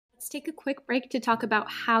take a quick break to talk about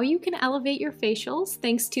how you can elevate your facials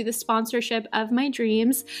thanks to the sponsorship of my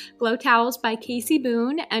dreams, Glow Towels by Casey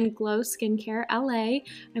Boone and Glow Skincare LA.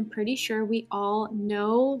 I'm pretty sure we all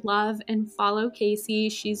know, love, and follow Casey.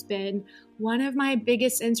 She's been one of my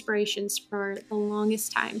biggest inspirations for the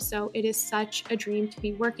longest time. So it is such a dream to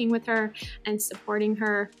be working with her and supporting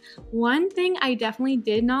her. One thing I definitely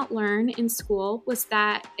did not learn in school was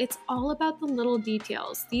that it's all about the little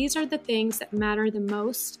details. These are the things that matter the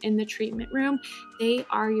most in the treatment room. They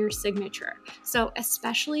are your signature. So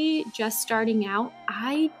especially just starting out,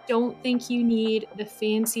 I don't think you need the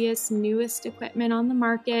fanciest, newest equipment on the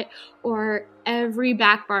market or every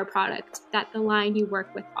back bar product that the line you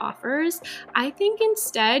work with offers. I think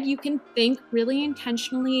instead you can think really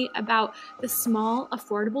intentionally about the small,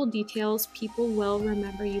 affordable details people will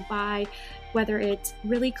remember you by, whether it's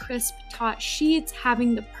really crisp taut sheets,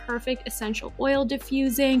 having the perfect essential oil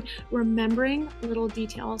diffusing, remembering little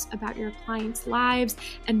details about your clients' lives,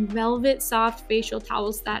 and velvet soft facial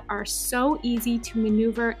towels that are so easy to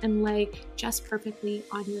maneuver and lay just perfectly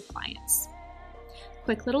on your clients.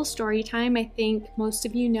 Quick little story time. I think most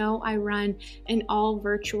of you know I run an all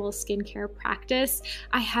virtual skincare practice.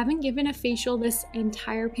 I haven't given a facial this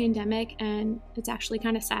entire pandemic, and it's actually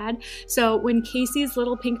kind of sad. So when Casey's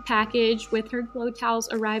little pink package with her Glow Towels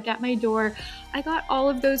arrived at my door, I got all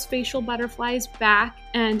of those facial butterflies back,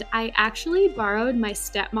 and I actually borrowed my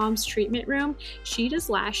stepmom's treatment room. She does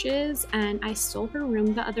lashes, and I stole her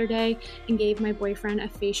room the other day and gave my boyfriend a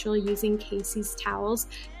facial using Casey's towels.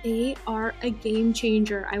 They are a game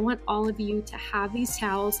changer. I want all of you to have these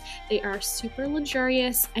towels. They are super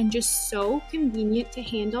luxurious and just so convenient to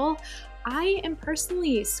handle. I am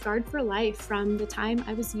personally scarred for life from the time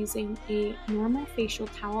I was using a normal facial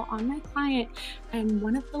towel on my client, and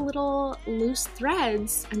one of the little loose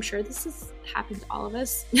threads, I'm sure this has happened to all of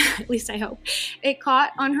us, at least I hope, it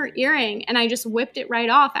caught on her earring and I just whipped it right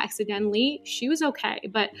off accidentally. She was okay,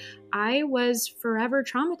 but I was forever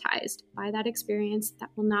traumatized by that experience. That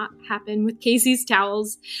will not happen with Casey's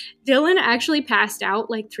towels. Dylan actually passed out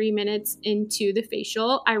like 3 minutes into the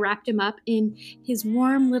facial. I wrapped him up in his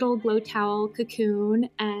warm little Glow Towel cocoon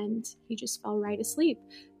and he just fell right asleep.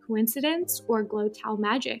 Coincidence or Glow Towel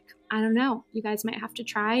magic? I don't know. You guys might have to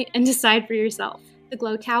try and decide for yourself. The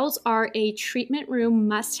Glow Towels are a treatment room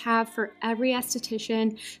must-have for every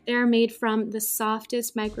esthetician. They are made from the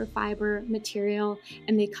softest microfiber material,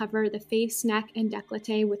 and they cover the face, neck, and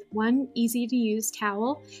décolleté with one easy-to-use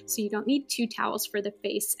towel, so you don't need two towels for the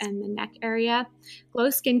face and the neck area. Glow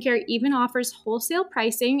Skincare even offers wholesale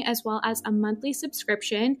pricing as well as a monthly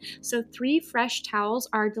subscription, so 3 fresh towels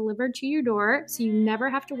are delivered to your door, so you never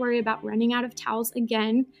have to worry about running out of towels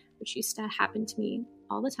again, which used to happen to me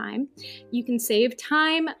all the time. You can save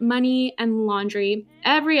time, money, and laundry.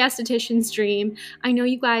 Every esthetician's dream. I know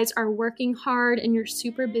you guys are working hard and you're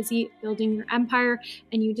super busy building your empire,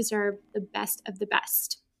 and you deserve the best of the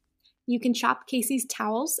best. You can shop Casey's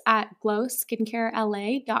towels at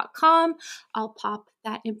glowskincarela.com. I'll pop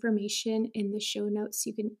that information in the show notes so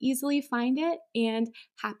you can easily find it, and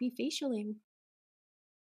happy facialing.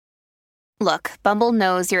 Look, Bumble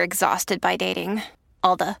knows you're exhausted by dating.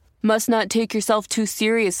 All the must not take yourself too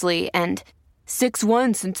seriously, and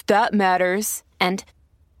 6'1" since that matters, and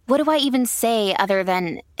what do I even say other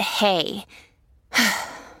than, hey?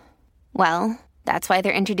 Well, that's why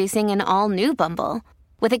they're introducing an all-new Bumble,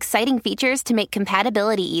 with exciting features to make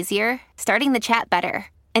compatibility easier, starting the chat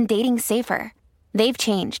better, and dating safer. They've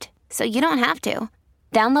changed, so you don't have to.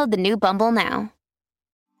 Download the new Bumble now.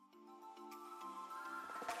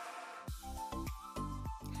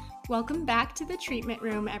 Welcome back to the treatment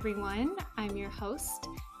room, everyone. I'm your host,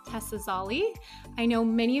 Tessa Zolli. I know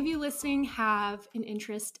many of you listening have an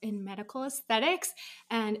interest in medical aesthetics,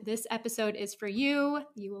 and this episode is for you.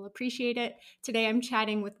 You will appreciate it. Today, I'm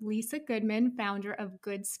chatting with Lisa Goodman, founder of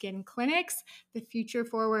Good Skin Clinics, the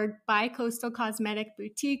future-forward bi-coastal cosmetic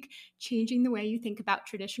boutique, changing the way you think about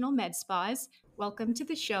traditional med spas. Welcome to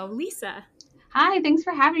the show, Lisa. Hi, thanks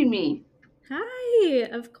for having me. Hi,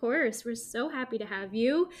 of course. We're so happy to have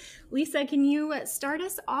you. Lisa, can you start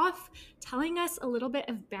us off telling us a little bit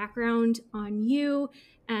of background on you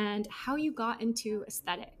and how you got into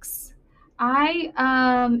aesthetics?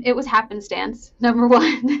 It was happenstance, number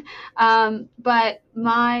one. But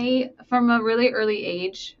from a really early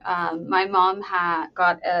age, my mom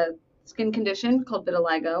got a skin condition called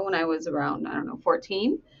vitiligo when I was around,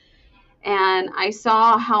 14. And I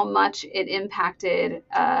saw how much it impacted,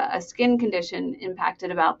 a skin condition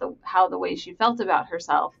impacted about how the way she felt about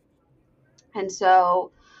herself. And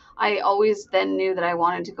so I always then knew that I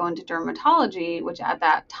wanted to go into dermatology, which at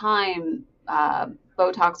that time,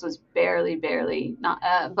 Botox was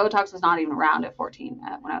Botox was not even around at 14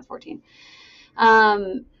 when I was 14.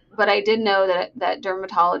 But I did know that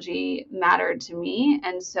dermatology mattered to me.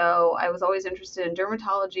 And so I was always interested in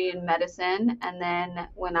dermatology and medicine. And then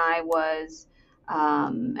when I was,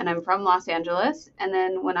 and I'm from Los Angeles, and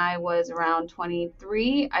then when I was around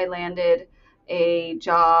 23, I landed a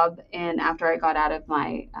job after I got out of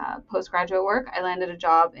my postgraduate work, I landed a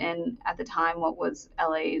job in, at the time, what was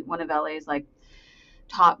one of LA's like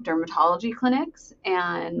top dermatology clinics.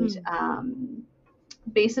 And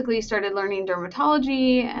basically started learning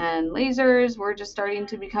dermatology, and lasers were just starting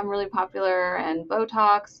to become really popular, and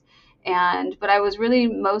Botox. But I was really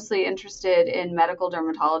mostly interested in medical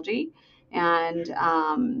dermatology. And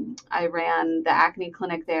I ran the acne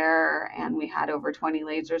clinic there, and we had over 20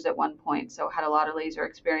 lasers at one point, so had a lot of laser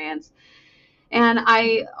experience. And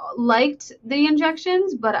I liked the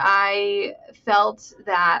injections, but I felt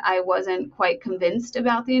that I wasn't quite convinced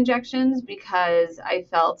about the injections, because I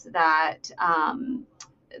felt that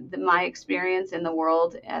my experience in the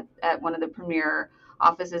world at one of the premier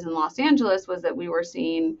offices in Los Angeles was that we were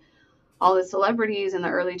seeing all the celebrities in the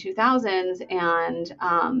early 2000s, and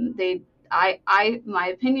my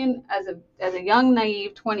opinion as a young,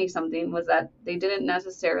 naive 20-something was that they didn't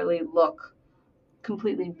necessarily look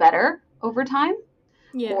completely better over time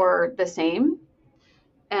or the same.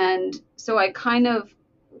 And so I kind of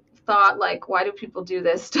thought, like, why do people do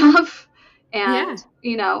this stuff? And,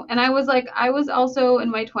 and I was also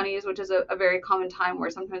in my 20s, which is a very common time where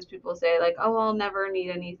sometimes people say, like, oh, I'll never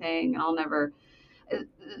need anything, and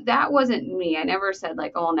that wasn't me. I never said,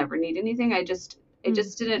 like, oh, I'll never need anything. I just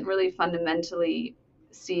didn't really fundamentally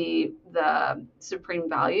see the supreme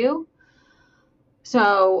value.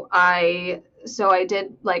 So I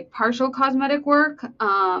did like partial cosmetic work.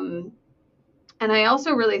 And I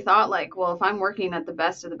also really thought, like, well, if I'm working at the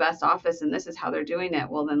best of the best office and this is how they're doing it,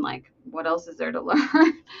 well, then, like, what else is there to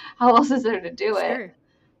learn? How else is there to do it?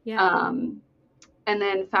 Yeah. And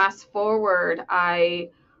then fast forward, I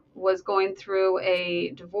was going through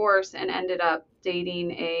a divorce and ended up dating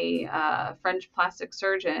a French plastic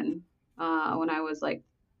surgeon when I was like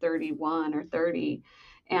 31 or 30,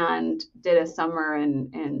 and did a summer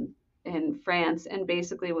in France, and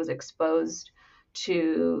basically was exposed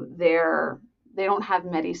to they don't have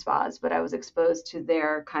medi spas, but I was exposed to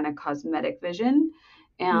their kind of cosmetic vision,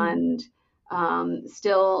 and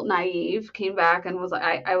still naive, came back and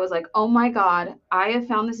I was like, oh my God, I have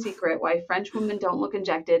found the secret why French women don't look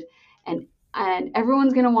injected, and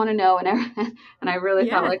everyone's going to want to know. And I really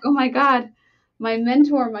thought, like, oh my God, my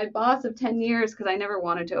mentor, my boss of 10 years, because I never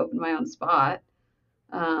wanted to open my own spot.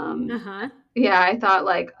 Yeah, I thought,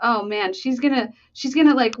 like, oh man, she's gonna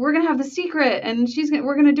like, we're gonna have the secret, and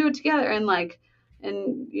we're gonna do it together, and like,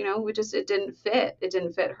 and it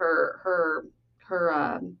didn't fit her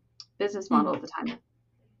business model at the time.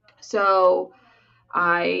 So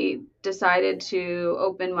I decided to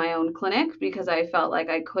open my own clinic, because I felt like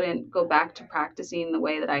I couldn't go back to practicing the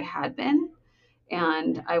way that I had been,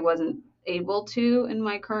 and I wasn't able to in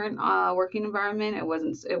my current working environment. It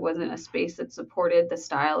wasn't a space that supported the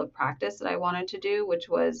style of practice that I wanted to do, which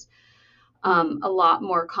was a lot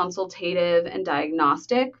more consultative and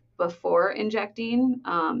diagnostic before injecting.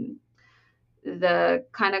 The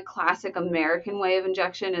kind of classic American way of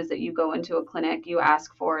injection is that you go into a clinic, you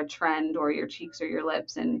ask for a trend or your cheeks or your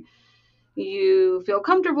lips, and you feel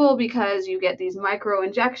comfortable because you get these micro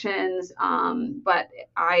injections. But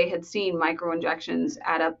I had seen micro injections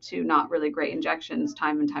add up to not really great injections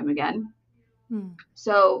time and time again.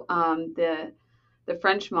 So the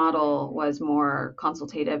French model was more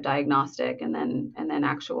consultative, diagnostic, and then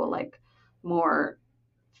actual, like, more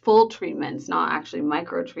full treatments, not actually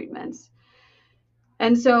micro treatments.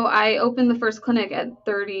 And so I opened the first clinic at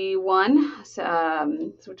 31,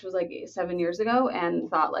 which was like 7 years ago, and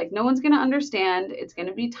thought, like, no one's going to understand. It's going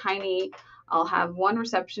to be tiny. I'll have one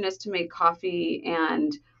receptionist to make coffee,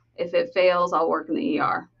 and if it fails, I'll work in the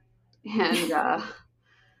ER.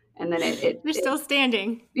 And then You're still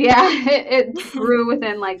standing. Yeah, it grew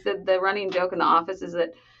within, like, the running joke in the office is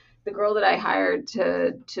that the girl that I hired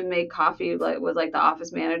to make coffee was like the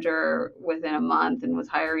office manager within a month, and was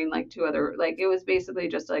hiring like two other, like, it was basically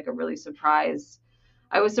just like a really surprise.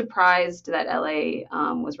 I was surprised that LA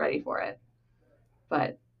was ready for it,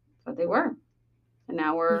 but they were, and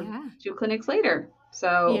now we're 2 clinics later.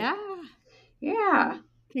 So yeah.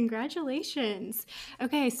 Congratulations.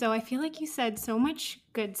 Okay, so I feel like you said so much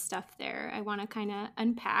good stuff there. I want to kind of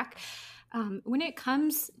unpack. When it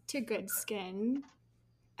comes to good skin,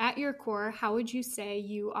 at your core, how would you say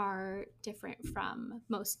you are different from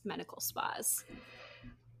most medical spas?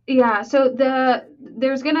 Yeah, so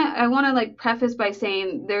I want to like preface by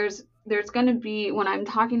saying there's gonna be, when I'm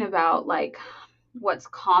talking about like what's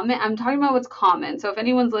common, I'm talking about what's common. So if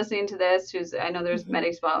anyone's listening to this, I know there's Mhm.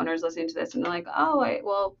 Medi Spa owners listening to this and they're like, oh,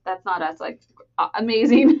 well, that's not us. Like,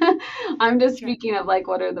 amazing. I'm just Sure. speaking of like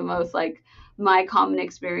what are the most like my common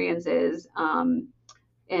experiences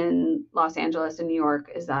in Los Angeles and New York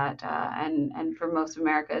is that, and for most of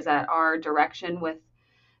America, is that our direction with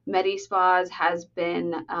Medi spas has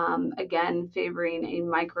been, again, favoring a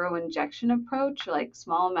micro injection approach, like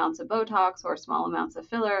small amounts of Botox or small amounts of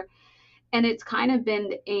filler. And it's kind of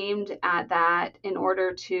been aimed at that in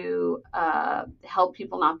order to help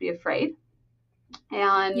people not be afraid.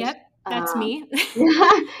 And Yep, that's um, me.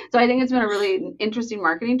 so I think it's been a really interesting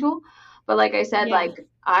marketing tool. But like I said, Yeah. like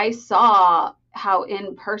I saw how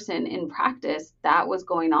in person, in practice, that was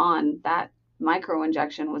going on, that micro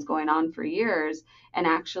injection was going on for years and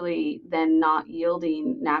actually then not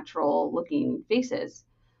yielding natural looking faces.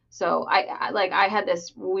 So I had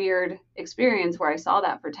this weird experience where I saw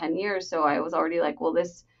that for 10 years. So I was already like, well,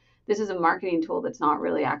 this is a marketing tool that's not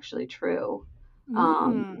really actually true.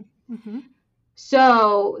 Um, Mm. Mhm.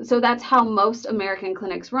 so that's how most American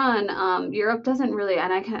clinics run. Europe doesn't really,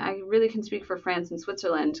 and I really can speak for France and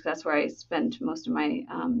Switzerland. That's where I spent most of my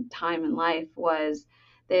time in life. Was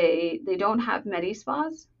they don't have Medi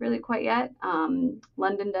spas really quite yet.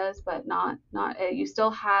 London does, but not. You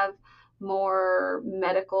still have more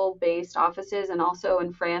medical based offices, and also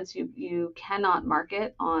in France, you cannot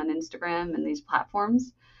market on Instagram and these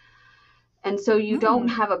platforms, and so you don't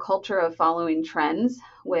Mm. have a culture of following trends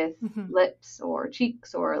with Mhm. lips or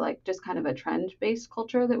cheeks, or like just kind of a trend based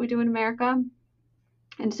culture that we do in America.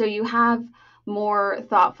 And so you have more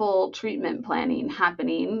thoughtful treatment planning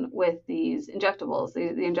happening with these injectables. The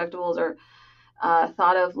injectables are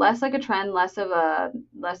thought of less like a trend, less of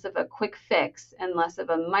a quick fix, and less of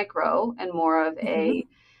a micro, and more of a Mhm.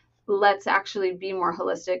 let's actually be more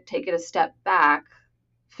holistic, take it a step back,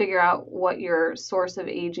 figure out what your source of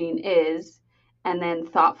aging is, and then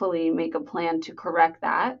thoughtfully make a plan to correct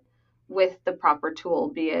that with the proper tool,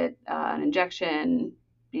 be it an injection,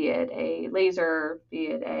 be it a laser, be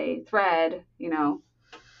it a thread, you know.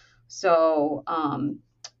 So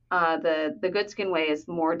the Good Skin way is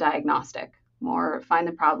more diagnostic, more find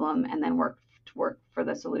the problem and then work for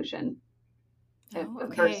the solution Oh,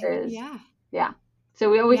 okay. versus, Yeah. yeah. So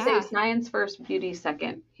we always say Yeah. science first, beauty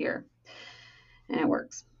second here, and it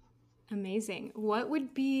works. Amazing. What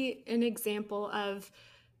would be an example of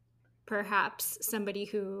perhaps somebody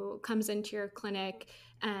who comes into your clinic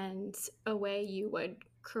and a way you would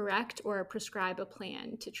correct or prescribe a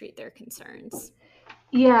plan to treat their concerns?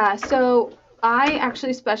 Yeah, so I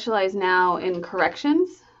actually specialize now in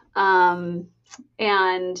corrections. Um,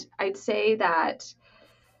 and I'd say that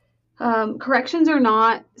corrections are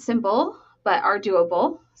not simple, but are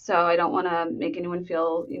doable. So I don't want to make anyone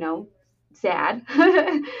feel, sad.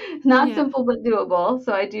 Not Yeah. simple, but doable.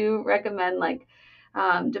 So I do recommend, like,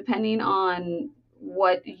 depending on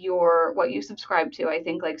what you subscribe to, I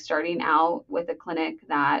think like starting out with a clinic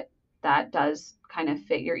that does kind of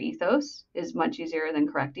fit your ethos is much easier than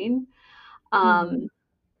correcting. Hmm. Um,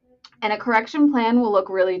 and a correction plan will look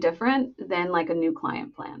really different than like a new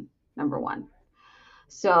client plan, number one.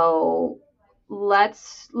 So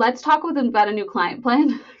let's talk with them about a new client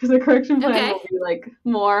plan because the correction plan Okay. will be like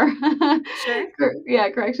more Sure. yeah,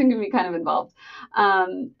 correction can be kind of involved.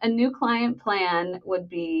 A new client plan would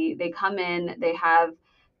be they come in, they have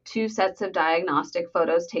two sets of diagnostic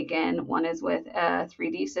photos taken. One is with a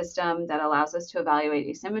 3D system that allows us to evaluate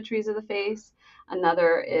asymmetries of the face.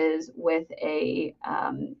 Another is with a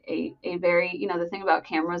very, the thing about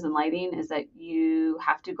cameras and lighting is that you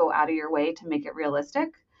have to go out of your way to make it realistic.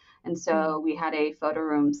 And Mm. so we had a photo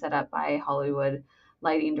room set up by a Hollywood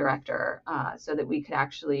lighting director, so that we could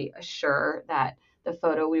actually assure that the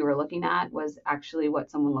photo we were looking at was actually what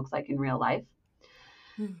someone looks like in real life.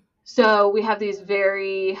 Mm. So we have these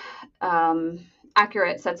very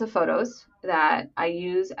accurate sets of photos that I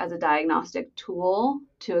use as a diagnostic tool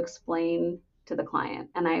to explain to the client.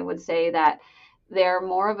 And I would say that they're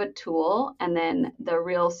more of a tool, and then the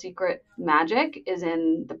real secret magic is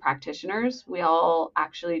in the practitioners. We all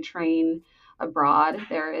actually train abroad.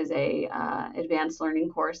 There is a advanced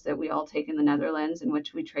learning course that we all take in the Netherlands in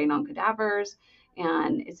which we train on cadavers,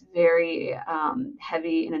 and it's very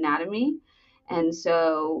heavy in anatomy, and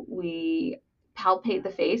so we palpate the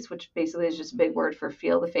face, which basically is just a big word for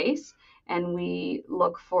feel the face. And we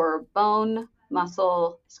look for bone,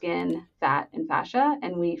 muscle, skin, fat, and fascia.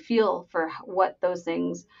 And we feel for what those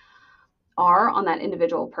things are on that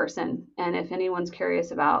individual person. And if anyone's curious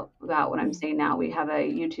about what I'm saying now, we have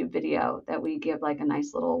a YouTube video that we give like a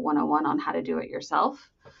nice little 101 on how to do it yourself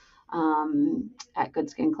at Good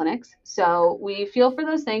Skin Clinics. So we feel for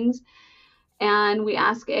those things, and we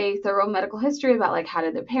ask a thorough medical history about like how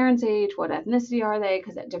did their parents age, what ethnicity are they,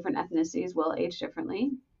 because different ethnicities will age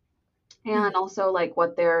differently, and also like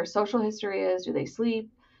what their social history is. Do they sleep?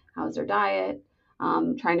 How's their diet?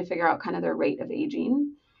 Trying to figure out kind of their rate of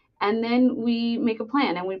aging. And then we make a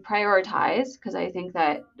plan and we prioritize, because I think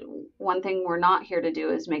that one thing we're not here to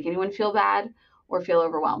do is make anyone feel bad or feel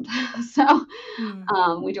overwhelmed. So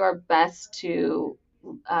we do our best to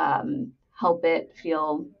help it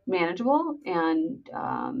feel manageable and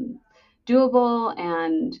doable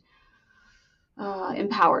and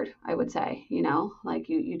empowered, I would say. Like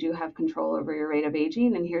you do have control over your rate of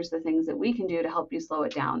aging, and here's the things that we can do to help you slow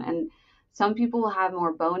it down. And some people will have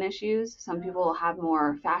more bone issues, some people will have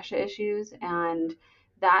more fascia issues, and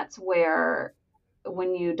that's where,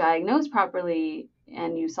 when you diagnose properly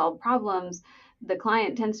and you solve problems, the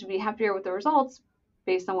client tends to be happier with the results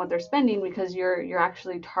based on what they're spending, because you're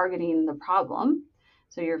actually targeting the problem.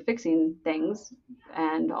 So you're fixing things,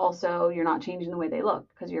 and also you're not changing the way they look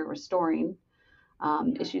because you're restoring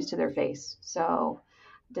issues to their face. So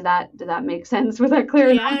did that make sense? Was that clear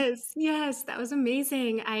enough? Yes, that was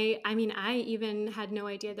amazing. I mean, I even had no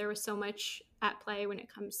idea there was so much at play when it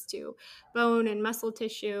comes to bone and muscle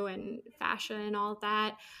tissue and fascia and all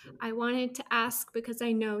that. I wanted to ask, because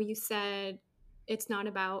I know you said it's not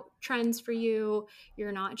about trends for you.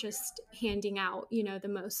 You're not just handing out, the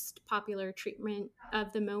most popular treatment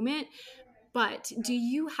of the moment. But do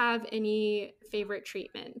you have any favorite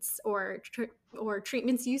treatments or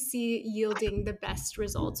treatments you see yielding the best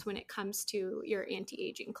results when it comes to your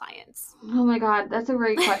anti-aging clients? Oh my God, that's a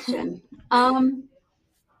great question.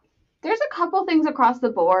 There's a couple things across the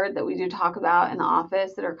board that we do talk about in the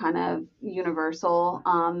office that are kind of universal.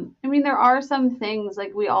 I mean, there are some things,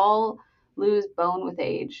 like we all lose bone with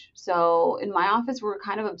age. So in my office, we're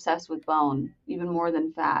kind of obsessed with bone, even more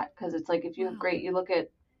than fat, because it's like if you have you look at,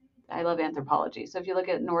 I love anthropology. So if you look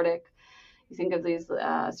at Nordic, you think of these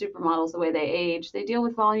supermodels, the way they age, they deal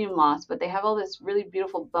with volume loss, but they have all this really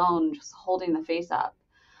beautiful bone just holding the face up.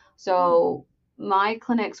 So my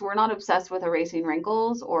clinics, we're not obsessed with erasing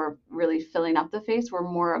wrinkles or really filling up the face. We're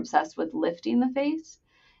more obsessed with lifting the face.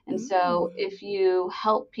 And so if you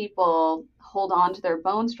help people hold on to their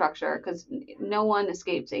bone structure, because no one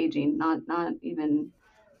escapes aging, not even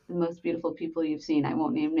the most beautiful people you've seen. I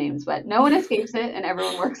won't name names, but no one escapes it, and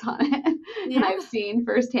everyone works on it. Yeah. And I've seen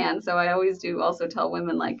firsthand. So I always do also tell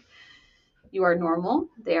women, like, you are normal.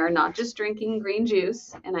 They are not just drinking green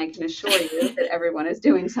juice. And I can assure you that everyone is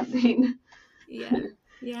doing something.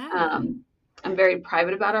 Yeah. I'm very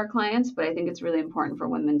private about our clients, but I think it's really important for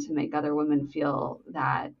women to make other women feel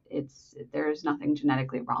that there's nothing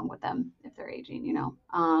genetically wrong with them if they're aging,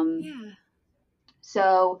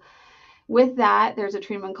 So with that, there's a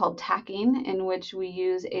treatment called tacking, in which we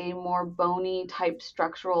use a more bony type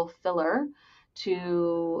structural filler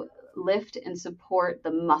to lift and support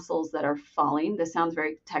the muscles that are falling. This sounds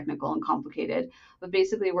very technical and complicated, but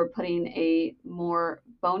basically we're putting a more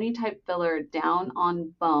bony type filler down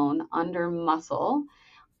on bone under muscle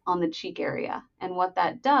on the cheek area. And what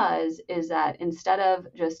that does is that instead of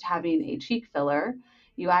just having a cheek filler,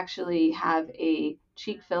 you actually have a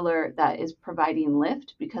cheek filler that is providing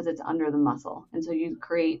lift because it's under the muscle. And so you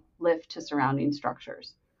create lift to surrounding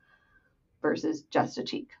structures versus just a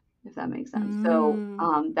cheek, if that makes sense. So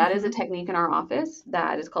that is a technique in our office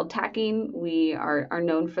that is called tacking. We are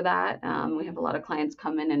known for that. We have a lot of clients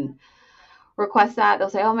come in and request that. They'll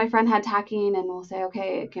say, oh, my friend had tacking, and we'll say,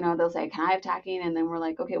 okay, they'll say, can I have tacking? And then we're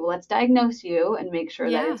like, okay, well, let's diagnose you and make sure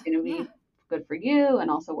that it's going to be good for you and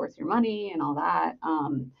also worth your money and all that.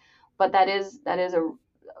 But that is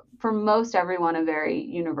for most everyone, a very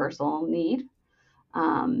universal need.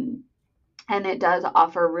 And it does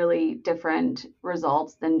offer really different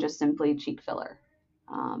results than just simply cheek filler.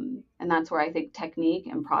 And that's where I think technique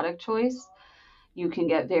and product choice, you can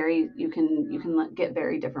get very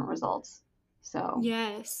different results. So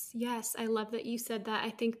yes, I love that you said that. I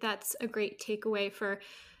think that's a great takeaway for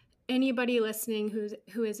anybody listening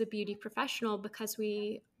who is a beauty professional, because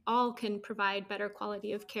we all can provide better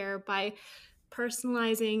quality of care by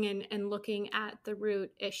personalizing and looking at the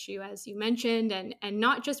root issue, as you mentioned, and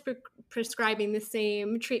not just prescribing the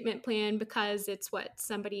same treatment plan because it's what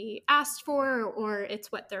somebody asked for, or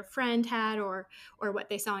it's what their friend had, or what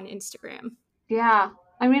they saw on Instagram. Yeah.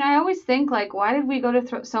 I mean, I always think like, why did we go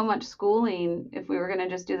to so much schooling if we were going to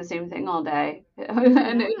just do the same thing all day?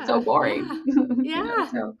 And it's so Yeah, boring, yeah,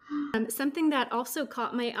 yeah. so. Something that also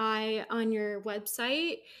caught my eye on your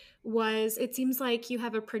website was it seems like you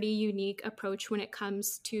have a pretty unique approach when it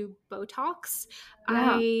comes to Botox.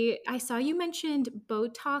 Yeah, I saw you mentioned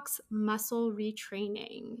Botox muscle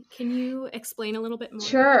retraining. Can you explain a little bit more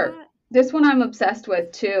about sure. that? This one I'm obsessed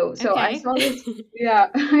with too. So I Okay. saw this, yeah,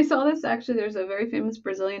 I saw this actually. There's a very famous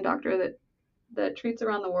Brazilian doctor that treats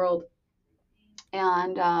around the world,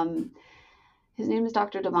 and his name is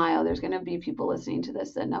Dr. DeMaio. There's going to be people listening to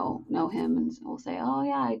this that know him and will say, "Oh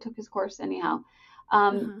yeah, I took his course anyhow."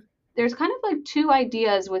 Um, Uh-huh. there's kind of like two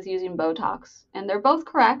ideas with using Botox, and they're both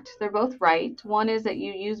correct. They're both right. One is that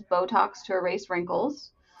you use Botox to erase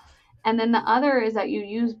wrinkles, and then the other is that you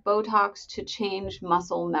use Botox to change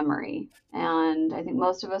muscle memory. And I think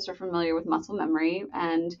most of us are familiar with muscle memory,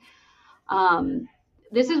 and um,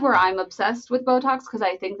 this is where I'm obsessed with Botox because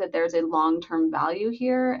I think that there's a long-term value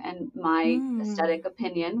here. And my Mm. aesthetic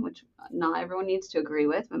opinion, which not everyone needs to agree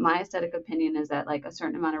with, but my aesthetic opinion is that like a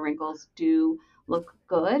certain amount of wrinkles do look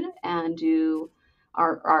good and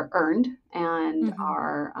are earned and Mm-hmm.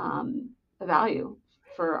 are a value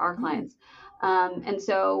for our Mm. clients. And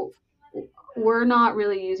so we're not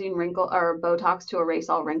really using wrinkle or Botox to erase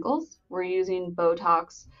all wrinkles. We're using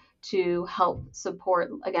Botox to help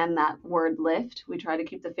support, again, that word lift. We try to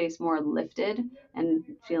keep the face more lifted and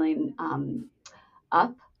feeling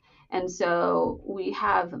up. And so we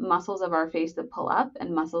have muscles of our face that pull up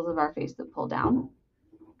and muscles of our face that pull down.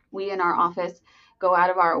 We in our office go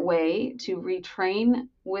out of our way to retrain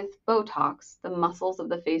with Botox the muscles of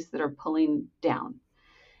the face that are pulling down.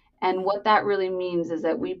 And Mm. what that really means is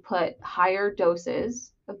that we put higher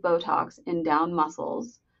doses of Botox in down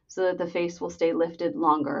muscles so that the face will stay lifted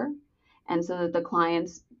longer and so that the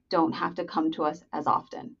clients don't have to come to us as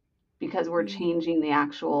often because we're Mm. changing the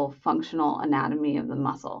actual functional anatomy of the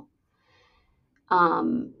muscle.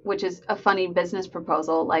 Which is a funny business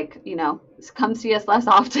proposal, like, come see us less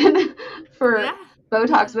often for Yeah.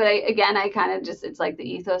 Botox. Yeah. But I kind of just, it's like the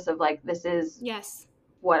ethos of like, this is Yes.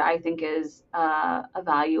 what I think is a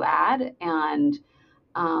value add,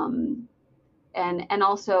 um, and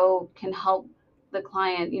also can help the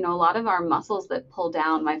client. A lot of our muscles that pull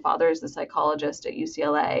down. My father is a psychologist at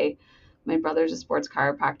UCLA. My brother's a sports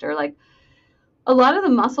chiropractor. Like a lot of the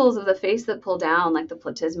muscles of the face that pull down, like the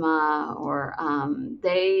platysma, or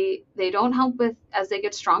they don't help with as they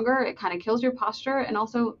get stronger. It kind of kills your posture, and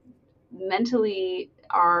also mentally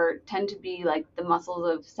tend to be like the muscles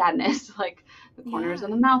of sadness, like the corners of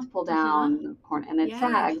Yeah. the mouth pull Uh-huh. down, and it Yeah.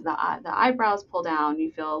 sags. The eyebrows pull down.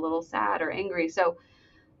 You feel a little sad or angry. So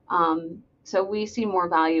we see more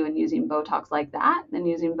value in using Botox like that than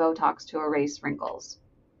using Botox to erase wrinkles.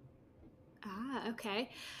 Ah, okay.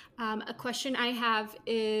 A question I have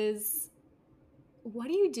is what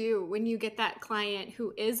do you do when you get that client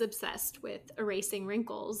who is obsessed with erasing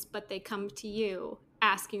wrinkles, but they come to you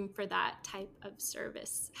asking for that type of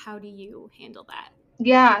service? How do you handle that?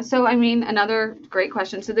 Yeah, so I mean, another great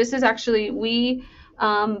question. So this is actually, we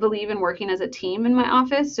believe in working as a team in my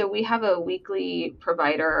office. So we have a weekly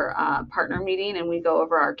provider partner meeting, and we go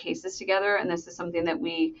over our cases together. And this is something that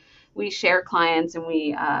we share clients, and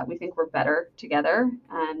we think we're better together.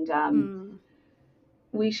 And Mm.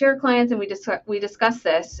 we share clients, and we discuss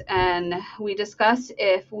this, and we discuss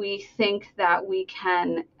if we think that we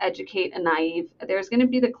can educate a naive. There's going to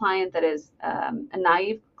be the client that is a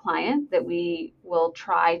naive client that we will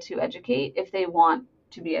try to educate if they want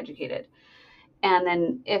to be educated. And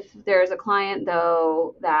then if there's a client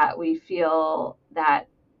though that we feel that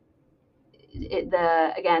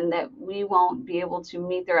that we won't be able to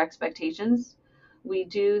meet their expectations, we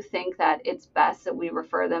do think that it's best that we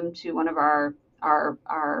refer them to one of our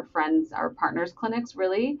friends, our partners clinics,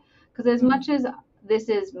 really, because as Mm. much as this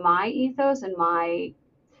is my ethos and my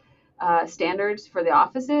standards for the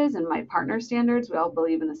offices and my partner standards, we all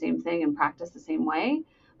believe in the same thing and practice the same way.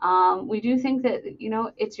 We do think that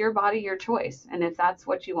it's your body, your choice, and if that's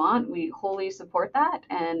what you want, we wholly support that,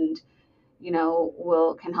 and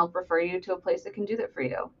will can help refer you to a place that can do that for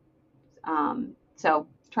you. So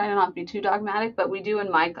try to not be too dogmatic, but we do in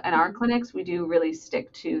our Mhm. clinics, we do really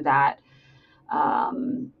stick to that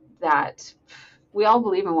we all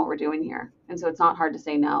believe in what we're doing here, and so it's not hard to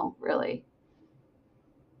say no, really.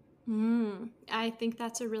 I think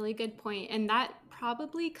that's a really good point, and that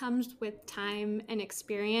probably comes with time and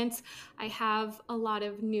experience. I have a lot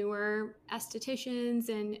of newer estheticians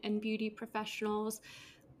and beauty professionals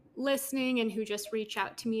listening and who just reach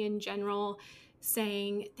out to me in general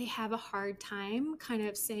saying they have a hard time kind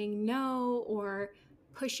of saying no or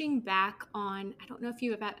pushing back on, I don't know if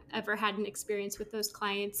you have ever had an experience with those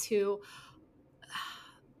clients who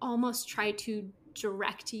almost try to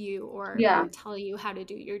direct you or Yeah. tell you how to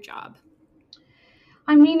do your job.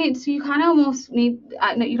 I mean, it's, you kind of almost need,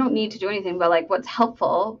 no, you don't need to do anything, but like what's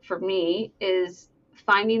helpful for me is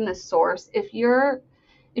finding the source. If you're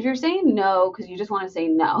saying no because you just want to say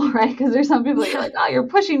no, right? Because there's some people that you're like, oh, you're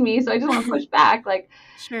pushing me, so I just want to push back. Like,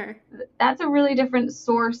 Sure. that's a really different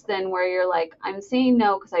source than where you're like, I'm saying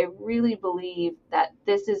no because I really believe that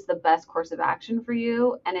this is the best course of action for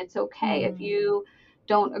you, and it's okay if you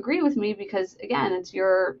don't agree with me, because again, it's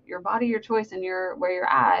your body, your choice, and your where you're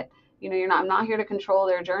at. You know, I'm not here to control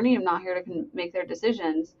their journey. I'm not here to make their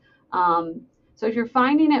decisions. So if you're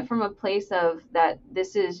finding it from a place of that,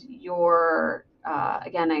 this is your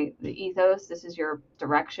again, the ethos. This is your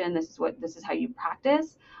direction. This is how you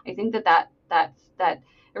practice. I think that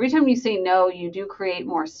every time you say no, you do create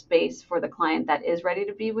more space for the client that is ready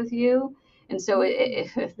to be with you. And so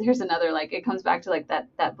if there's another, like, it comes back to like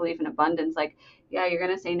that belief in abundance. Like, yeah, you're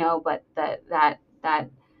gonna say no, but that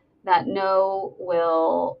no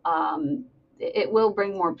will it will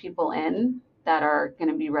bring more people in that are going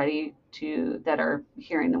to be ready to, that are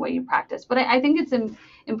hearing the way you practice. But I think it's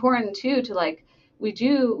important too to like,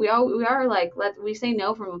 we are like, we say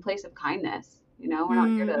no from a place of kindness. You know, we're not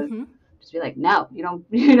here to just be like, no, you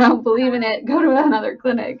don't believe in it, go to another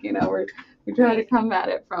clinic. You know, we try to come at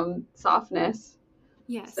it from softness.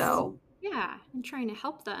 Yes. So yeah, and trying to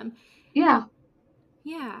help them. Yeah.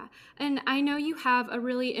 Yeah. And I know you have a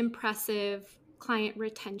really impressive client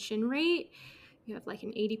retention rate. You have like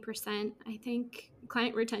an 80%, I think,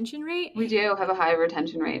 client retention rate. We do have a high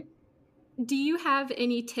retention rate. Do you have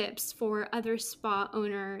any tips for other spa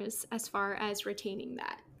owners as far as retaining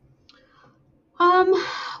that?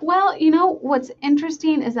 Well, you know, what's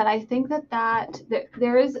interesting is that I think that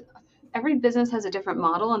there is, every business has a different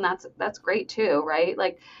model, and that's great too, right?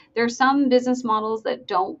 Like, there's some business models that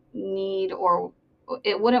don't need, or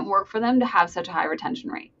it wouldn't work for them to have such a high retention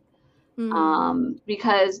rate.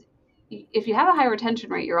 Because if you have a high retention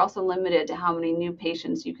rate, you're also limited to how many new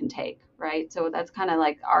patients you can take, right? So that's kind of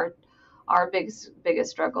like our biggest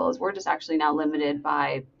struggle is we're just actually now limited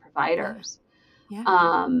by providers.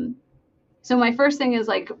 Yeah. So my first thing is,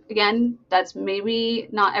 like, again, that's maybe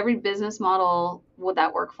not every business model would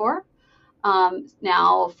that work for.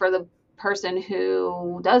 Now, for the person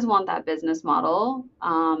who does want that business model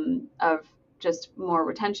of just more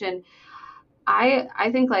retention, I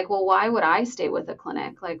think, like, well, why would I stay with a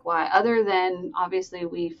clinic? Like, why, other than obviously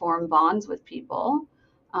we form bonds with people,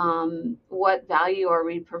 what value are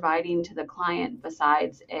we providing to the client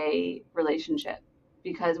besides a relationship?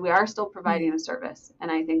 Because we are still providing a service. And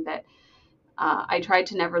I think that I try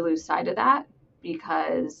to never lose sight of that,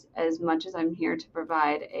 because as much as I'm here to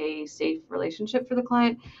provide a safe relationship for the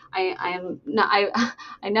client, I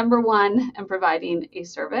number one am providing a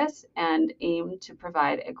service and aim to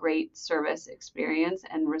provide a great service experience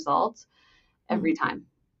and results every time,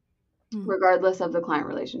 regardless of the client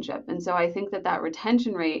relationship. And so I think that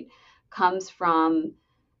retention rate comes from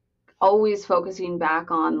always focusing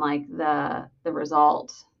back on like the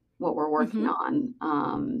result, what we're working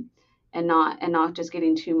on. And not just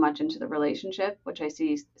getting too much into the relationship, which I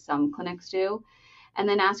see some clinics do. And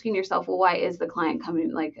then asking yourself, well, why is the client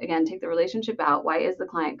coming? Like, again, take the relationship out. Why is the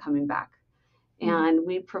client coming back? And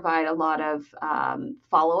we provide a lot of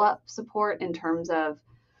follow-up support in terms of,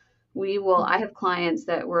 I have clients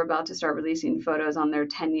that we're about to start releasing photos on their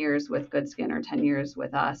 10 years with Good Skin or 10 years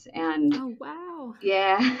with us. And oh, wow.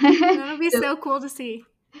 Yeah. That'll be so cool to see.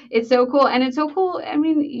 It's so cool. And it's so cool. I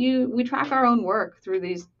mean, we track our own work through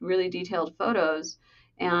these really detailed photos,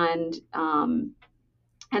 and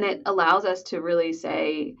it allows us to really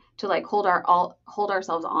say, to like hold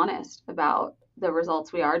ourselves honest about the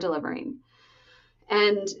results we are delivering.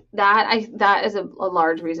 And that is a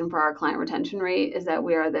large reason for our client retention rate, is that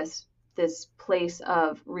we are this place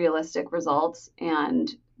of realistic results, and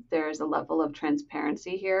there's a level of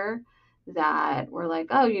transparency here that we're like,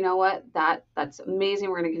 oh, you know what, that's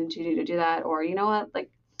amazing, we're going to continue to do that. Or, you know what,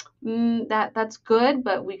 like, that's good,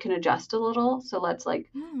 but we can adjust a little, so let's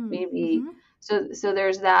like maybe so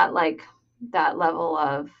there's that, like, that level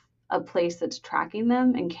of a place that's tracking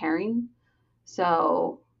them and caring.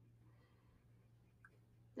 So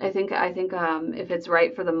I think if it's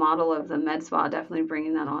right for the model of the med spa, definitely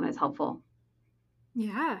bringing that on is helpful.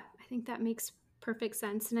 Yeah, I think that makes perfect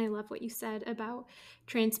sense. And I love what you said about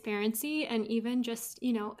transparency, and even just,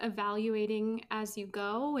 evaluating as you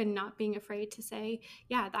go and not being afraid to say,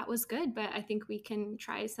 yeah, that was good, but I think we can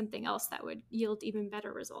try something else that would yield even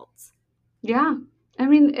better results. Yeah. I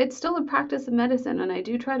mean, it's still a practice of medicine, and I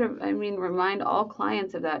do try to, I mean, remind all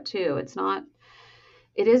clients of that too. It's not,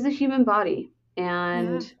 it is the human body,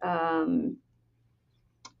 and Yeah,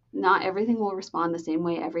 not everything will respond the same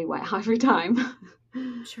way every time.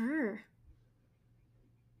 sure.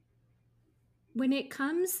 When it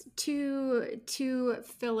comes to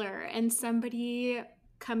filler and somebody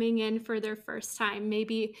coming in for their first time,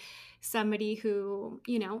 maybe somebody who,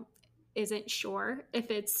 isn't sure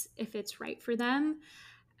if it's right for them,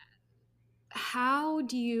 how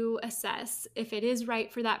do you assess if it is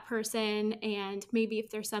right for that person, and maybe if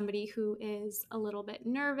there's somebody who is a little bit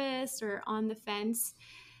nervous or on the fence,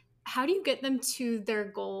 how do you get them to their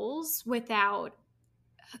goals without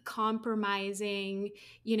compromising,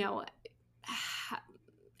 you know,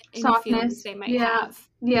 any feelings Softness. they might Yeah. have?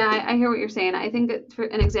 Yeah, I hear what you're saying. I think that for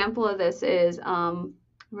an example of this is,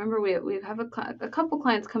 remember we have a couple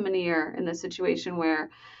clients come in a year in this situation where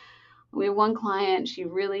we have one client, she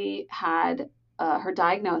really had, her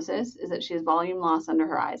diagnosis is that she has volume loss under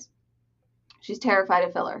her eyes. She's terrified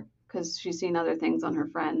of filler because she's seen other things on her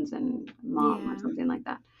friends and mom or Yeah. something like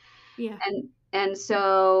that. Yeah. And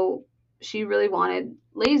so she really wanted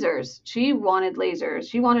lasers. She wanted lasers.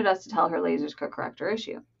 She wanted us to tell her lasers could correct her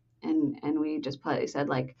issue. And we just politely said,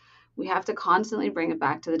 like, we have to constantly bring it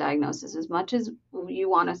back to the diagnosis. As much as you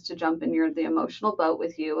want us to jump in the emotional boat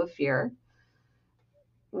with you of fear,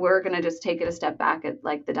 we're going to just take it a step back at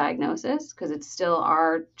like the diagnosis, because it's still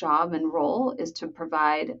our job and role is to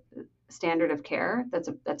provide standard of care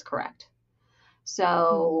that's correct. Mm.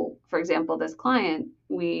 So, for example, this client,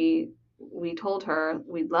 we told her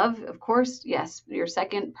we'd love, of course, yes, your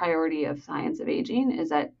second priority of science of aging is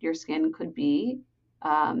that your skin could be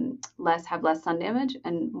have less sun damage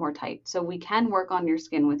and more tight. So we can work on your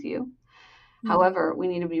skin with you. Mm. However, we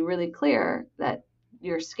need to be really clear that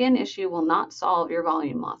your skin issue will not solve your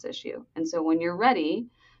volume loss issue. And so when you're ready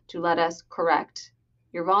to let us correct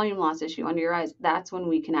your volume loss issue under your eyes, that's when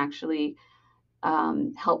we can actually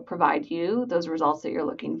help provide you those results that you're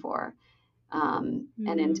looking for. And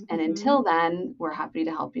Mm-hmm. until then, we're happy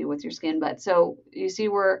to help you with your skin. But so you see,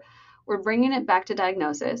 we're bringing it back to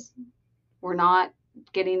diagnosis. We're not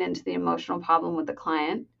getting into the emotional problem with the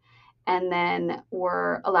client, and then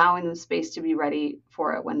we're allowing them space to be ready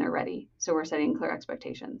for it when they're ready. So we're setting clear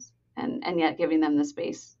expectations, and yet giving them the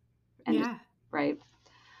space, and just Yeah. right.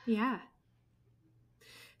 Yeah.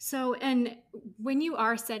 So, and when you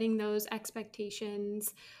are setting those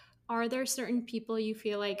expectations, are there certain people you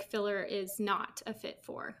feel like filler is not a fit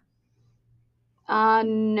for?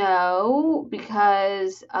 No,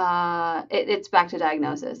 because it's back to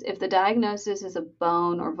diagnosis. If the diagnosis is a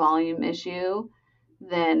bone or volume issue,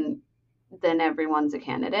 then everyone's a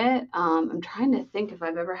candidate. I'm trying to think if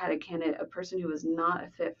I've ever had a person who was not a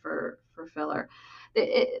fit for filler.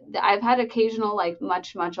 I've had occasional, like,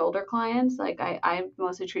 much older clients. Like I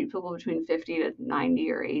mostly treat people between 50 to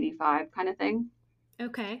 90 or 85 kind of thing.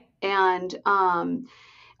 Okay. And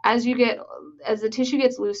as you get as the tissue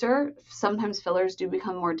gets looser, sometimes fillers do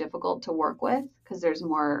become more difficult to work with because there's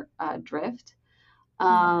more drift.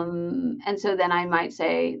 Yeah. And so then I might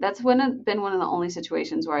say that's been one of the only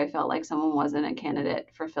situations where I felt like someone wasn't a candidate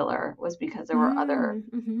for filler, was because there were other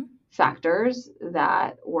Mm-hmm. factors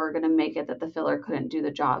that were going to make it that the filler couldn't do the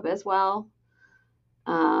job as well.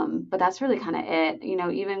 But that's really kind of it.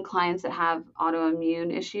 Even clients that have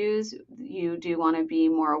autoimmune issues, you do want to be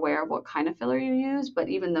more aware of what kind of filler you use, but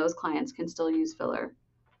even those clients can still use filler.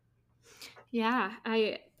 Yeah,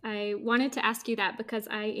 I wanted to ask you that because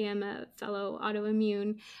I am a fellow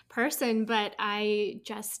autoimmune person, but I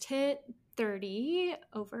just hit 30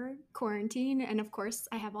 over quarantine, and of course,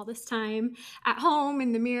 I have all this time at home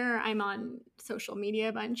in the mirror. I'm on social media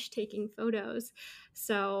a bunch taking photos.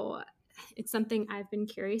 So, it's something I've been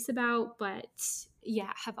curious about, but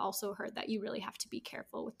yeah, have also heard that you really have to be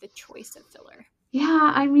careful with the choice of filler.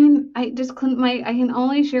 Yeah, I mean, I can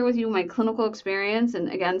only share with you my clinical experience,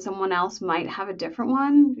 and again, someone else might have a different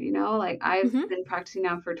one. Like I've Mm-hmm. been practicing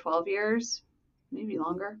now for 12 years, maybe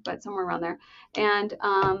longer, but somewhere around there. And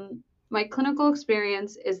my clinical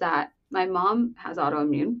experience is that my mom has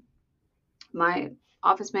autoimmune. My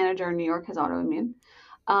office manager in New York has autoimmune.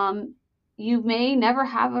 Um, you may never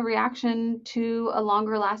have a reaction to a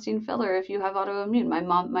longer lasting filler if you have autoimmune.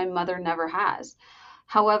 My mother never has.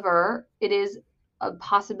 However, it is a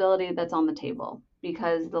possibility that's on the table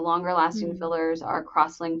because the longer lasting Mm-hmm. fillers are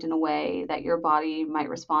cross linked in a way that your body might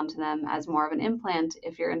respond to them as more of an implant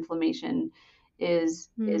if your inflammation is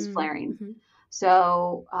flaring. Mm-hmm.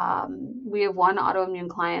 So we have one autoimmune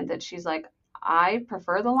client that she's like, I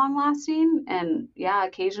prefer the long lasting. And yeah,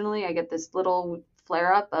 occasionally I get this little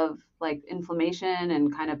flare up of like inflammation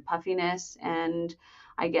and kind of puffiness, and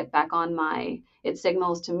I get back on it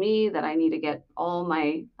signals to me that I need to get all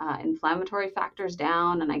my inflammatory factors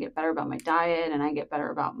down, and I get better about my diet, and I get better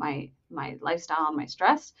about my lifestyle and my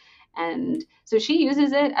stress. And so she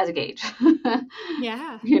uses it as a gauge.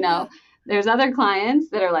 Yeah. There's other clients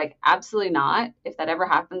that are like, absolutely not. If that ever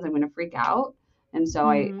happens, I'm going to freak out. And so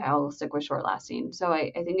I'll stick with short lasting. So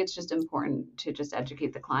I think it's just important to just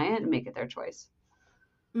educate the client and make it their choice.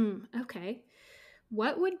 Okay.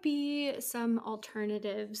 What would be some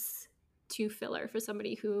alternatives to filler for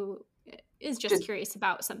somebody who is just curious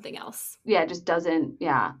about something else? Yeah, just doesn't.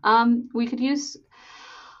 Yeah. We could use,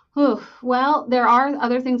 well, there are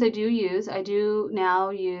other things I do use. I do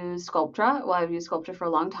now use Sculptra. Well, I've used Sculptra for a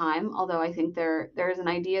long time, although I think there is an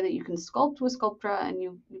idea that you can sculpt with Sculptra, and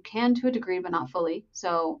you can to a degree, but not fully.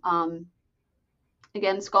 So,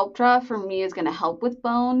 again, Sculptra for me is going to help with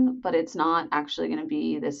bone, but it's not actually going to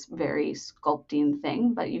be this very sculpting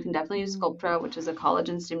thing. But you can definitely use Sculptra, which is a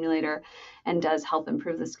collagen stimulator and does help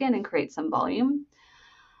improve the skin and create some volume.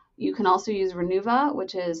 You can also use Renuva,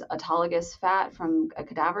 which is autologous fat from a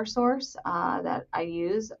cadaver source that I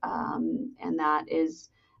use, and that is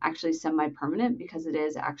actually semi-permanent because it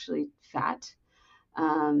is actually fat.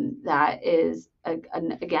 That is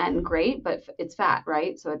again great, but it's fat,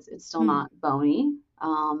 right? So it's still not bony.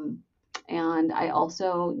 And I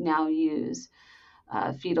also now use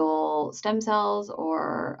fetal stem cells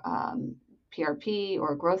or PRP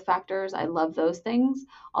or growth factors. I love those things,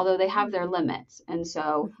 although they have their limits. And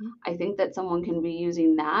so I think that someone can be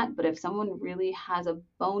using that, but if someone really has a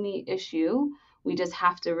bony issue, we just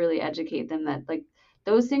have to really educate them that like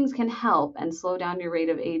those things can help and slow down your rate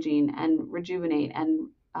of aging and rejuvenate. And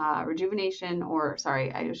rejuvenation, or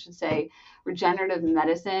sorry, I should say regenerative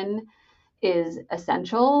medicine is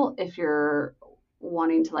essential if you're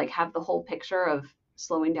wanting to like have the whole picture of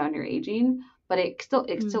slowing down your aging, but it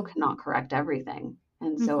still cannot correct everything.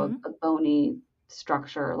 And so a bony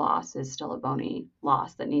structure loss is still a bony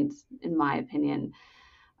loss that needs, in my opinion,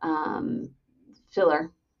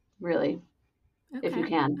 filler, really, if you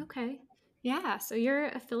can. Okay. Yeah. So you're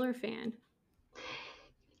a filler fan.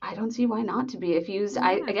 I don't see why not to be. If used,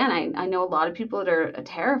 I know a lot of people that are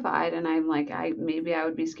terrified, and I'm like, maybe I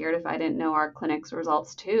would be scared if I didn't know our clinic's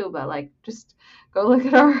results too. But like, just go look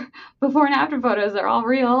at our before and after photos; they're all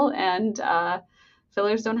real, and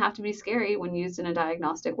fillers don't have to be scary when used in a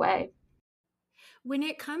diagnostic way. When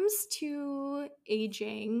it comes to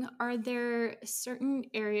aging, are there certain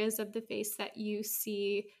areas of the face that you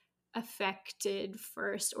see affected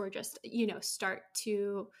first, or just start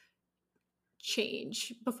to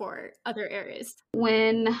change before other areas?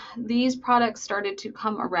 When these products started to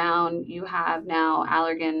come around, you have now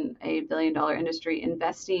Allergan, a billion-dollar industry,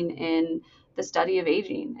 investing in the study of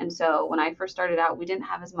aging. And so when I first started out, we didn't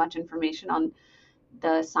have as much information on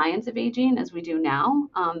the science of aging as we do now.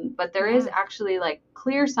 But there is actually like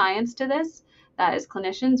clear science to this that as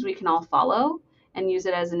clinicians, we can all follow and use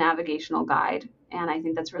it as a navigational guide. And I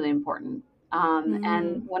think that's really important.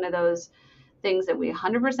 And one of those things that we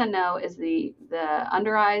 100% know is the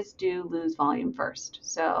under eyes do lose volume first.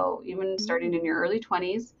 So even starting in your early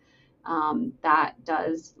 20s, that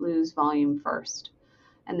does lose volume first.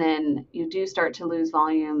 And then you do start to lose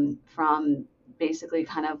volume from basically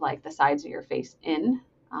kind of like the sides of your face in.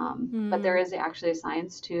 But there is actually a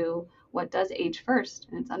science to what does age first,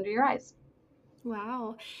 and it's under your eyes.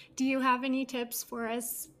 Wow. Do you have any tips for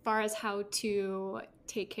as far as how to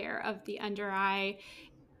take care of the under eye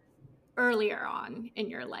earlier on in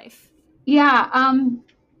your life? Yeah.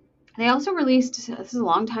 They also released, this is a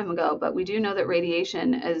long time ago, but we do know that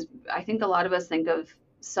radiation is, I think a lot of us think of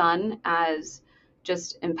sun as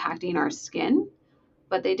just impacting our skin,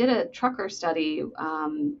 but they did a trucker study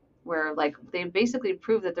where like they basically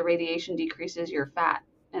proved that the radiation decreases your fat.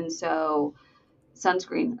 And so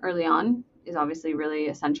sunscreen early on is obviously really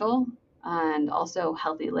essential, and also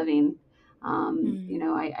healthy living.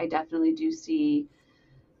 I definitely do see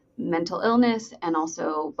mental illness and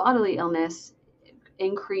also bodily illness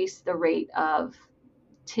increase the rate of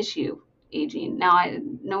tissue aging. Now,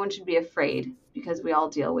 no one should be afraid because we all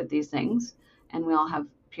deal with these things and we all have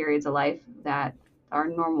periods of life that are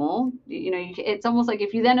normal. It's almost like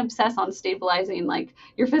if you then obsess on stabilizing like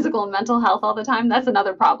your physical and mental health all the time, that's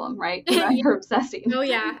another problem, right? You're obsessing. Oh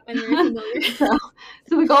yeah, I'm very familiar. so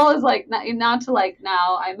the goal is like not to like,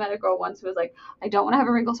 now I met a girl once who was like, I don't want to have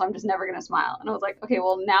a wrinkle, so I'm just never going to smile. And I was like, okay,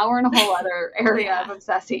 well now we're in a whole other area of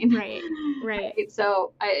obsessing. Right.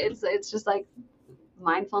 So it's just like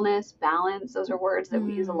mindfulness, balance. Those are words that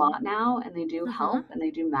we use a lot now, and they do help and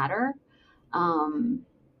they do matter.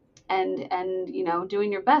 and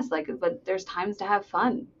doing your best. Like, but there's times to have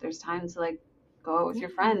fun. There's times to like go out with your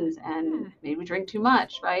friends and maybe drink too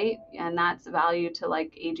much, right? And that's a value to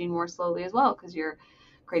like aging more slowly as well, because you're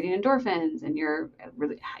creating endorphins and you're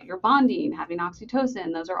bonding, having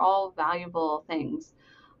oxytocin. Those are all valuable things.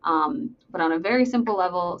 But on a very simple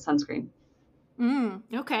level, sunscreen.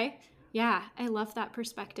 Okay. Yeah, I love that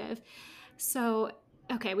perspective. So,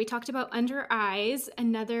 okay, we talked about under eyes.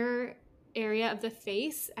 Another area of the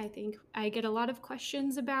face I think I get a lot of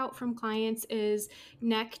questions about from clients is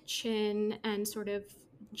neck, chin, and sort of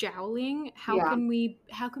jowling. How can we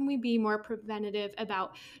be more preventative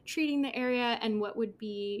about treating the area, and what would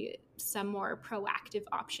be some more proactive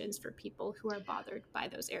options for people who are bothered by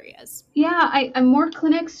those areas? Yeah, more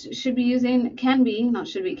clinics can be using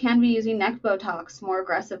neck Botox more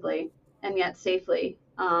aggressively and yet safely.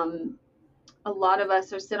 A lot of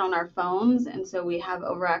us sit on our phones, and so we have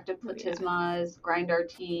overactive platysmas, grind our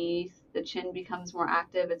teeth, the chin becomes more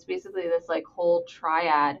active. It's basically this like whole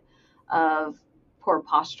triad of poor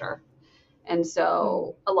posture. And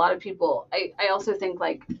so a lot of people, I also think,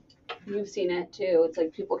 like, you've seen it too, it's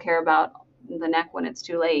like people care about the neck when it's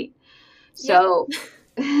too late. So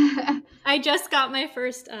I just got my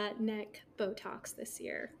first neck Botox this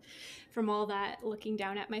year from all that looking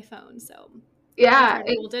down at my phone. So yeah,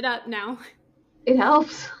 I hold it up now. It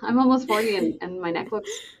helps. I'm almost 40 and my neck looks,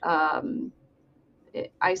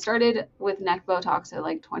 I started with neck Botox at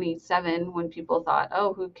like 27 when people thought,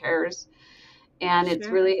 oh, who cares? And it's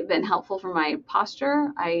really been helpful for my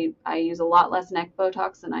posture. I use a lot less neck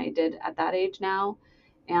Botox than I did at that age now.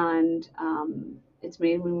 And it's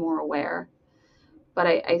made me more aware. But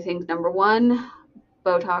I think number one,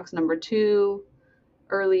 Botox. Number two,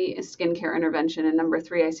 early skincare intervention. And number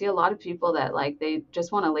three, I see a lot of people that like, they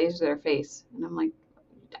just want to laser their face. And I'm like,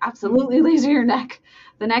 absolutely laser your neck.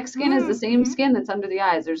 The neck skin is the same skin that's under the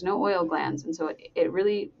eyes. There's no oil glands. And so it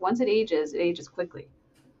really, once it ages quickly.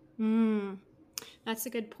 That's a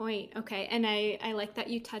good point. Okay. And I like that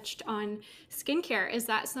you touched on skincare. Is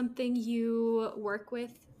that something you work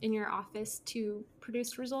with in your office to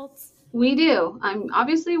produce results? We do.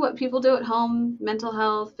 Obviously what people do at home, mental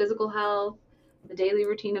health, physical health, the daily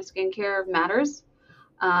routine of skincare matters.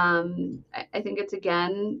 I think it's,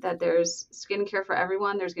 again, that there's skincare for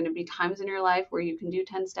everyone. There's going to be times in your life where you can do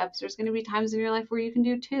 10 steps. There's going to be times in your life where you can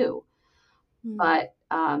do 2. But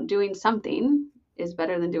doing something is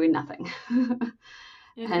better than doing nothing.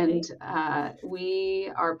 And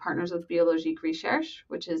we are partners with Biologique Recherche,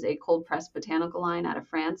 which is a cold pressed botanical line out of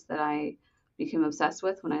France that I became obsessed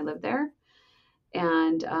with when I lived there.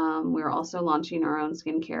 And we're also launching our own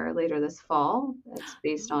skincare later this fall. It's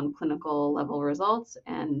based on clinical level results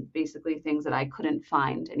and basically things that I couldn't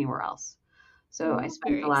find anywhere else. So I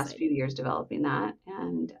spent the last few years developing that,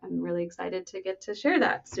 and I'm really excited to get to share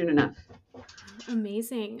that soon enough.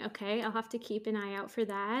 Amazing. Okay, I'll have to keep an eye out for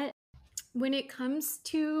that. When it comes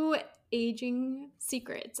to aging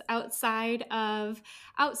secrets outside of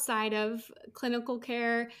clinical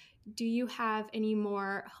care, do you have any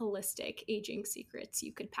more holistic aging secrets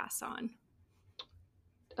you could pass on?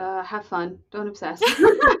 Have fun. Don't obsess.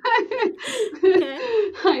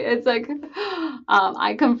 It's like,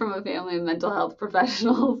 I come from a family of mental health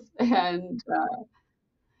professionals, and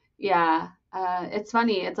it's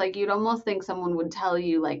funny. It's like, you'd almost think someone would tell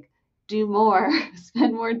you, like, do more,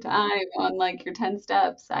 spend more time on like your 10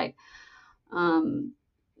 steps.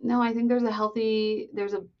 No, I think there's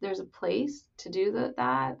a place to do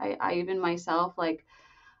that. I even myself, like,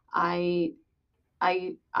 I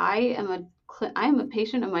am a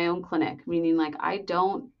patient of my own clinic, meaning like I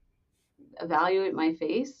don't evaluate my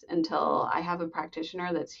face until I have a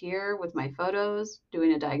practitioner that's here with my photos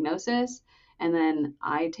doing a diagnosis. And then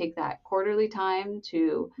I take that quarterly time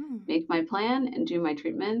to make my plan and do my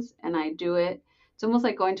treatments. And I do it. It's almost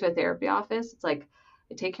like going to a therapy office. It's like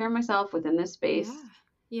I take care of myself within this space.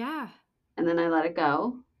 Yeah. And then I let it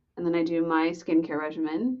go. And then I do my skincare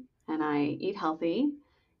regimen, and I eat healthy,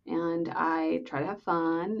 and I try to have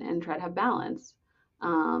fun and try to have balance.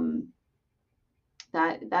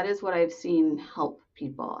 That is what I've seen help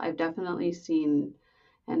people. I've definitely seen,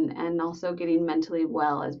 and also getting mentally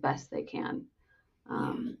well as best they can,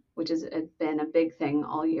 which has been a big thing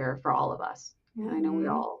all year for all of us. And I know we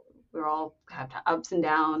all have ups and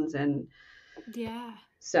downs, and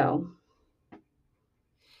so.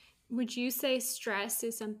 Would you say stress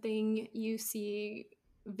is something you see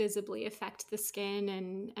visibly affect the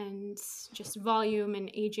skin and just volume and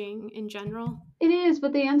aging in general? It is,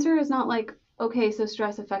 but the answer is not like, okay, so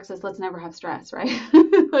stress affects us, let's never have stress, right?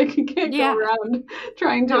 Like, you can't go around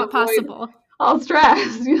trying to avoid possible all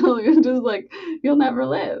stress. Just like, you'll never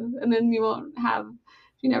live, and then you won't have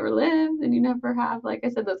you never live, then you never have, like I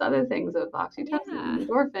said, those other things of oxytocin and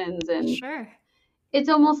endorphins. And sure. It's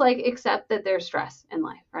almost like accept that there's stress in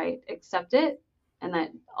life, right? Accept it. And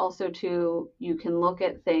that also too, you can look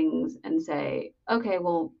at things and say, okay,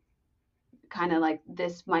 well, kind of like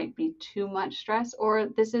this might be too much stress, or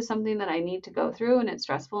this is something that I need to go through and it's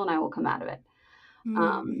stressful and I will come out of it.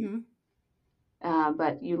 Mm-hmm.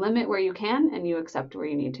 But you limit where you can and you accept where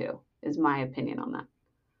you need to, is my opinion on that.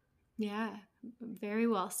 Yeah, very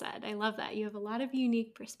well said. I love that. You have a lot of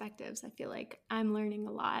unique perspectives. I feel like I'm learning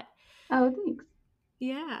a lot. Oh, thanks.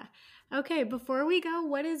 Yeah. Okay, before we go,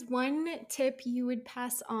 what is one tip you would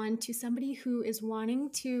pass on to somebody who is wanting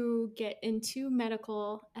to get into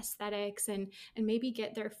medical aesthetics and maybe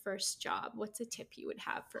get their first job? What's a tip you would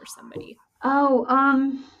have for somebody?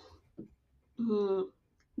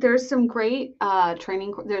 There's some great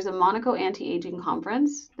training. There's a Monaco anti-aging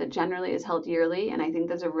conference that generally is held yearly, and I think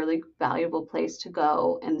that's a really valuable place to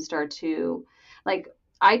go and start to, like,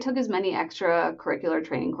 I took as many extracurricular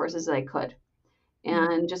training courses as I could,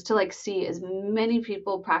 and just to like see as many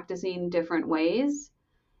people practicing different ways.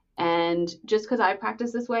 And just because I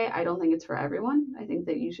practice this way, I don't think it's for everyone. I think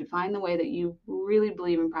that you should find the way that you really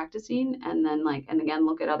believe in practicing, and then and again,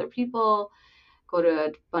 look at other people, go to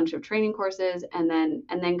a bunch of training courses, and then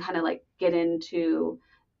kind of like get into,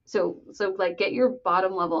 so like get your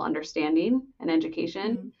bottom level understanding and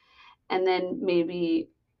education, and then maybe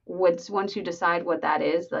once you decide what that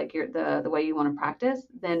is, like the way you want to practice,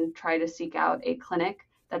 then try to seek out a clinic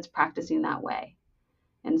that's practicing that way.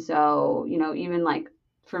 And so, even like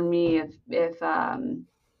for me, if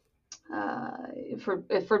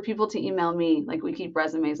for people to email me, like we keep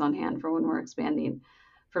resumes on hand for when we're expanding,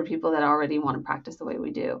 for people that already want to practice the way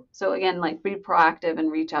we do. So again, like be proactive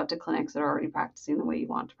and reach out to clinics that are already practicing the way you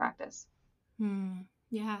want to practice.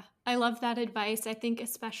 Yeah, I love that advice. I think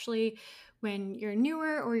especially when you're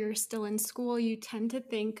newer or you're still in school, you tend to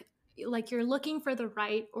think like you're looking for the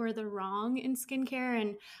right or the wrong in skincare.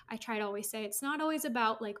 And I try to always say it's not always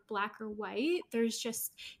about like black or white. There's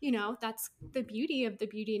just, that's the beauty of the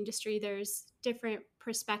beauty industry. There's different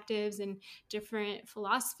perspectives and different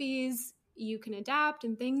philosophies you can adapt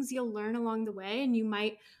and things you'll learn along the way. And you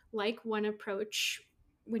might like one approach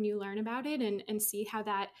when you learn about it and see how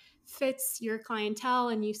that fits your clientele,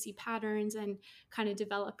 and you see patterns and kind of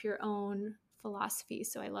develop your own philosophy.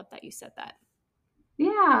 So I love that you said that.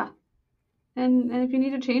 Yeah. And if you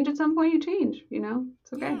need to change at some point, you change,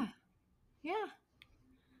 it's okay. Yeah.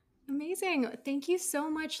 Amazing. Thank you so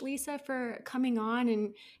much, Lisa, for coming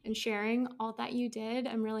on and sharing all that you did.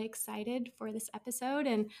 I'm really excited for this episode,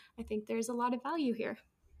 and I think there's a lot of value here.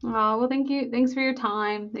 Oh, well, thank you. Thanks for your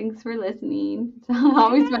time. Thanks for listening. It's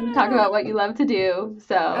always fun to talk about what you love to do.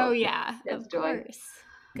 So, yeah, it's of joy. Course.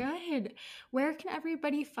 Good. Where can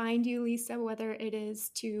everybody find you, Lisa, whether it is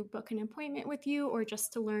to book an appointment with you or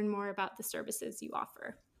just to learn more about the services you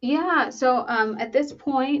offer? Yeah, so at this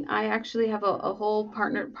point, I actually have a whole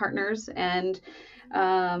partners, and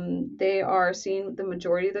they are seeing the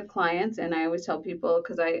majority of the clients. And I always tell people,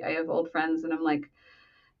 because I have old friends, and I'm like,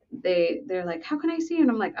 they're like, how can I see you?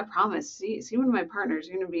 And I'm like, I promise, see one of my partners.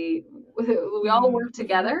 You're gonna be, we all work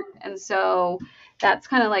together. And so that's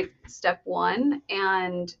kind of like step one.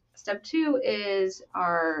 And step two is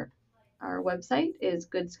our website is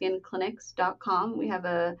goodskinclinics.com. We have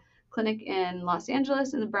a clinic in Los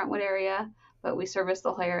Angeles in the Brentwood area, but we service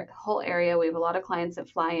the whole area. We have a lot of clients that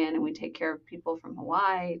fly in, and we take care of people from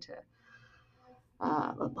Hawaii to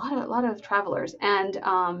a lot of travelers, and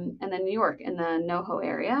then New York in the NoHo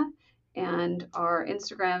area. And our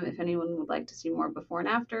Instagram, if anyone would like to see more before and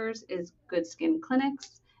afters, is Good Skin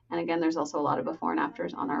Clinics. And again, there's also a lot of before and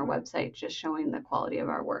afters on our website, just showing the quality of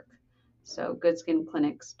our work. So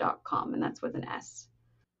goodskinclinics.com, and that's with an S.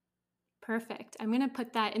 Perfect. I'm going to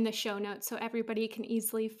put that in the show notes so everybody can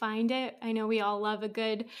easily find it. I know we all love a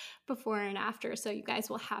good before and after, so you guys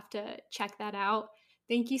will have to check that out.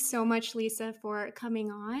 Thank you so much, Lisa, for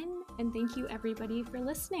coming on, and thank you everybody for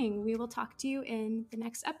listening. We will talk to you in the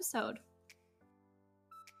next episode.